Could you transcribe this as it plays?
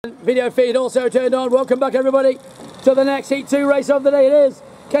Video feed also turned on. Welcome back everybody to the next Heat 2 race of the day. It is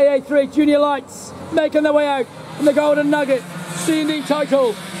ka3 Junior Lights making their way out from the Golden Nugget C&D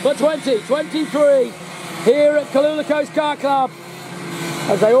title for 2023 here at Kalula Coast Car Club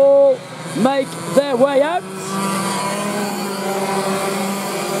as they all make their way out.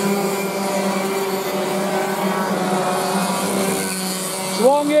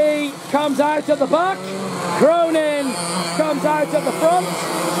 Swangy comes out at the back, Cronin comes out at the front,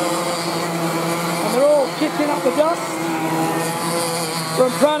 and they're all kicking up the dust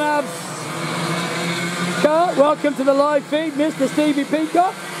from Pranav's car. Welcome to the live feed, Mr. Stevie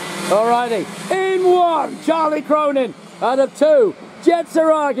Peacock. Alrighty, in one, Charlie Cronin out of 2, Jet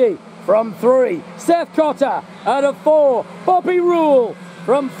Saragi from 3, Seth Cotter out of 4, Bobby Rule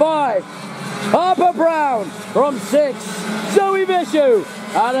from 5, Harper Brown from 6, Zoe Vishu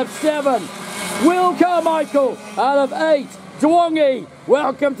out of 7, Will Carmichael out of 8, Dwangi.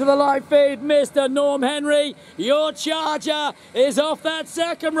 Welcome to the live feed, Mr. Norm Henry. Your charger is off that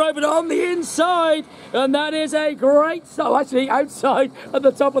second row, but on the inside, and that is a great start. Actually, outside at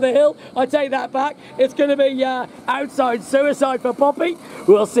the top of the hill. I take that back. It's going to be outside suicide for Poppy.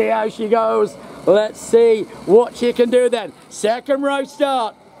 We'll see how she goes. Let's see what she can do then. Second row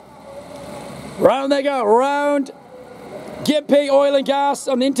start. Round they go, round Gimpy Oil and Gas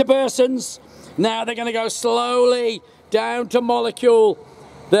on interpersons. Now they're going to go slowly down to Molecule.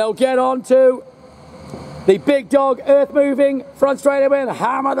 They'll get onto the big dog Earth Moving front straightaway and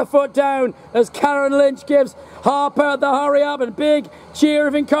hammer the foot down as Karen Lynch gives Harper the hurry up, and big cheer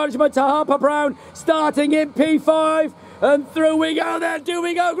of encouragement to Harper Brown starting in P5. And through we go then, do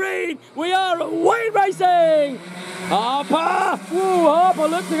we go green? We are away racing! Harper! Woo, Harper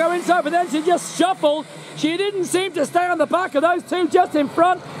looked to go inside, but then she just shuffled. She didn't seem to stay on the back of those two just in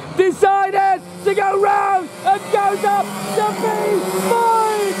front. Decided to go round and goes up to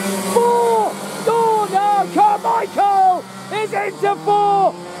P5! 4! Oh no, Carmichael is into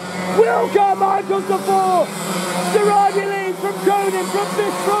 4! Will Carmichael's to 4! Saragi leads from Cronin,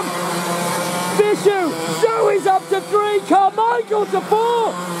 from Vishu, Zoe's up to 3, Carmichael to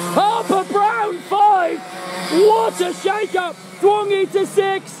 4, Harper Brown 5, what a shake-up, Dwangi to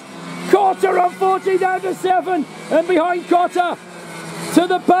 6, Cotter on 40 down to 7, and behind Cotter to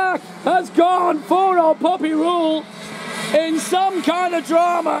the back has gone for old Poppy Rule in some kind of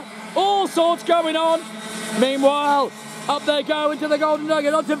drama, all sorts going on. Meanwhile, up they go into the Golden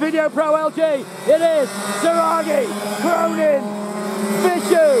Nugget, onto Video Pro LG, it is Saragi, Cronin,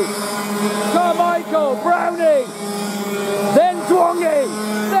 Vishu, Carmichael, Brownie, then Dwangi,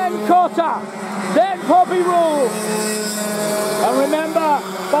 then Cotter, then Poppy Rule. And remember,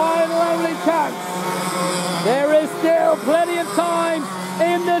 final only counts. There is still plenty of time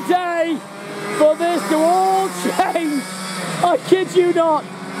in the day for this to all change. I kid you not.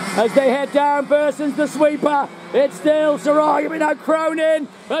 As they head down, Burson's the sweeper. It's still Saragi, but now Cronin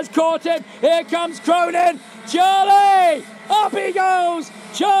has caught him. Here comes Cronin. Charlie! Up he goes!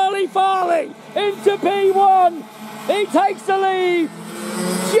 Charlie Farley into P1. He takes the lead.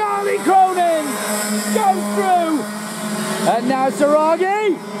 Charlie Cronin goes through. And now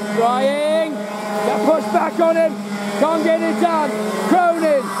Saragi trying to push back on him. Can't get it done.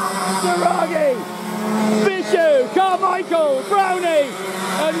 Cronin, Saragi, Vishu, Carmichael, Brownie,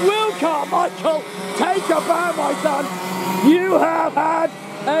 and Will Carmichael take a bow, my son. You have had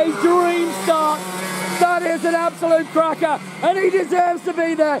a dream start. That is an absolute cracker, and he deserves to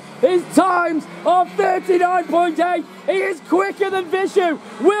be there. His times of 39.8. He is quicker than Vishu.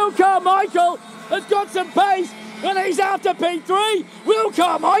 Will Carmichael has got some pace, and he's out to P3. Will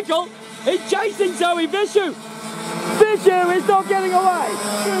Carmichael is chasing Zoe Vishu. Vishu is not getting away.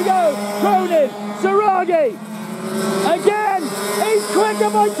 Here we go. Cronin, Saragi. Again, he's quicker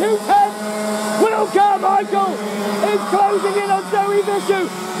by 2/10. Will Carmichael is closing in on Zoe Vishu.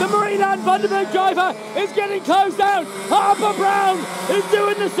 The Marineland Vanderberg driver is getting close down. Harper Brown is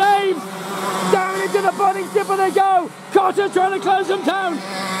doing the same. Down into the bunning dipper they go. Cotter trying to close them down.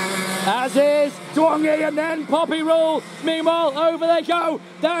 As is Dwangi and then Poppy Rule. Meanwhile, over they go.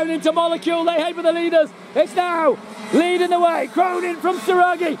 Down into Molecule. They head for the leaders. It's now leading the way. Cronin from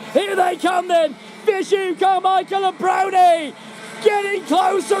Saragi. Here they come then. Vishu, Carmichael and Brownie getting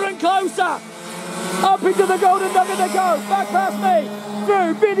closer and closer. Up into the Golden Nugget they go. Back past me.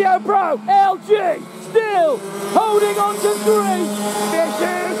 Through Video Pro LG. Still holding on to 3.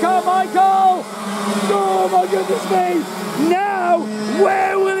 Vishu, Carmichael. Oh my goodness me. Now,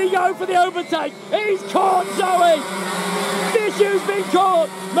 where will he go for the overtake? He's caught Zoe. Vishu's been caught.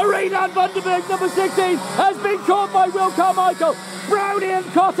 Marineland Vanderberg, number 16, has been caught by Will Carmichael. Brownie and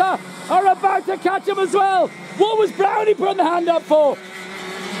Cotter are about to catch him as well. What was Brownie putting the hand up for?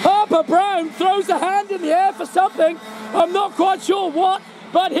 Harper Brown throws a hand in the air for something. I'm not quite sure what,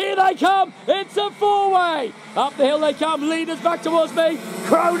 but here they come. It's a four-way. Up the hill they come. Leaders back towards me.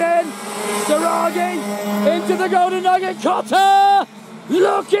 Cronin, Saragi, into the Golden Nugget. ka3,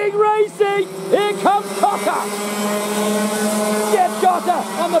 looking racy. Here comes ka3. Gets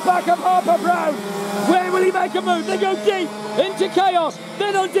ka3 on the back of Harper Brown. Where will he make a move? They go deep into Chaos,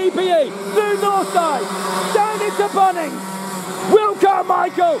 then on DPE, through North Side, down into Bunnings. Will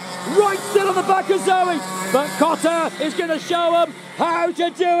Carmichael, right still on the back of Zoe, but ka3 is going to show him how to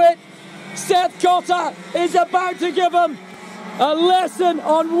do it. Seth ka3 is about to give him a lesson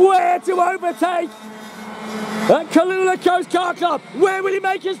on where to overtake. At Kalula Coast Car Club, where will he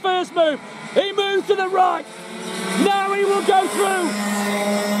make his first move? He moves to the right. Now he will go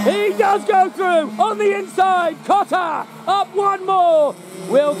through. He does go through on the inside. ka3 up one more.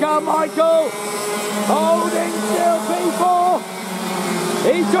 Will Carmichael holding still P4.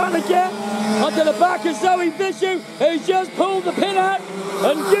 He's trying to get onto the back of Zoe Vishu, who's just pulled the pin out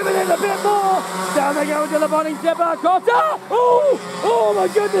and given it a bit more. Down they go into the Bonnie Dipper. ka3! Oh my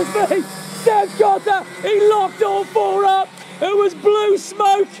goodness me! There's ka3! He locked all four up. It was blue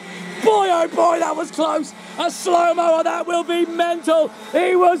smoke. Boy, oh boy, that was close. A slow-mo of that will be mental.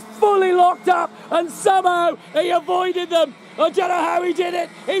 He was fully locked up and somehow he avoided them. I don't know how he did it.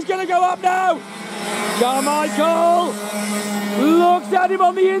 He's going to go up now. Carmichael looks at him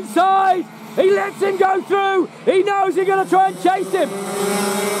on the inside. He lets him go through. He knows he's going to try and chase him.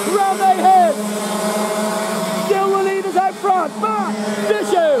 Round they head. Still the leaders out front. But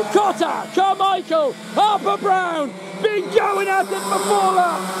Vishu, ka3, Carmichael, Harper Brown, been going at it before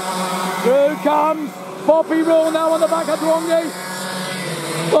that. Through comes Poppy Rule now on the back of Dwongi.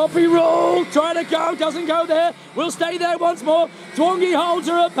 Poppy Rule trying to go, doesn't go there. Will stay there once more. Dwongi holds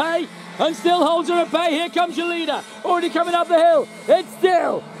her at bay and still holds her at bay. Here comes your leader, already coming up the hill. It's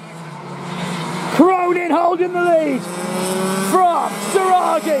still Cronin holding the lead from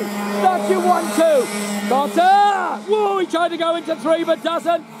Saragi. That's your 1-2. ka3. Whoa, he tried to go into 3 but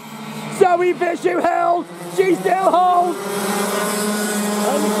doesn't. Zoe Vishu held. She still holds.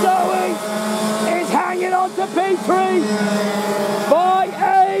 And Zoe is hanging on to P3 by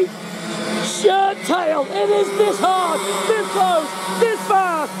a shirt tail. It is this hard, this close, this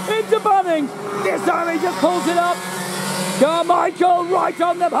fast, into Bunnings. This time he just pulls it up. Carmichael right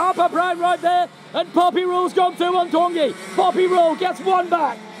on them, Harper Brown right there, and Poppy Rule's gone through on Dwongi. Poppy Rule gets one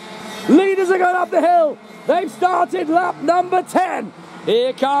back. Leaders are going up the hill. They've started lap number 10.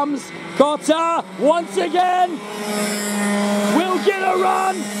 Here comes ka3 once again. Will get a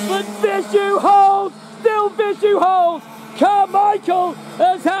run, but Vishu holds. Still Vishu holds. Carmichael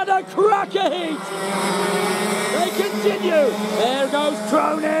has had a cracker heat. They continue. There goes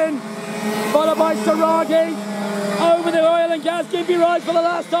Cronin, followed by Saragi. Over the oil and gas Gimpy rise for the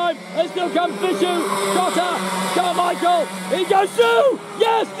last time. And still comes Vishu, ka3, Carmichael. He goes through.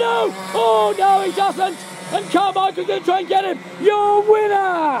 Yes, no. Oh, no, he doesn't. And Carmichael's going to try and get him. Your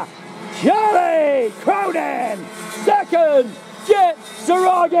winner, Charlie Cronin. Second, Jet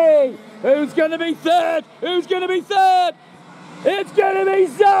Saragi. Who's going to be third? Who's going to be third? It's going to be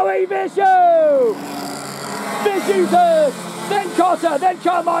Zoe Vishu. Vishu third. Then ka3, then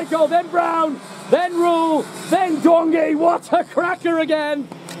Carmichael, then Brown, then Rule, then Dwongi. What a cracker again.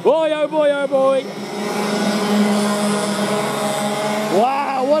 Boy, oh boy, oh boy.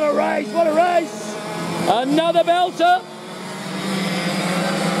 Wow, what a race, what a race. Another belter.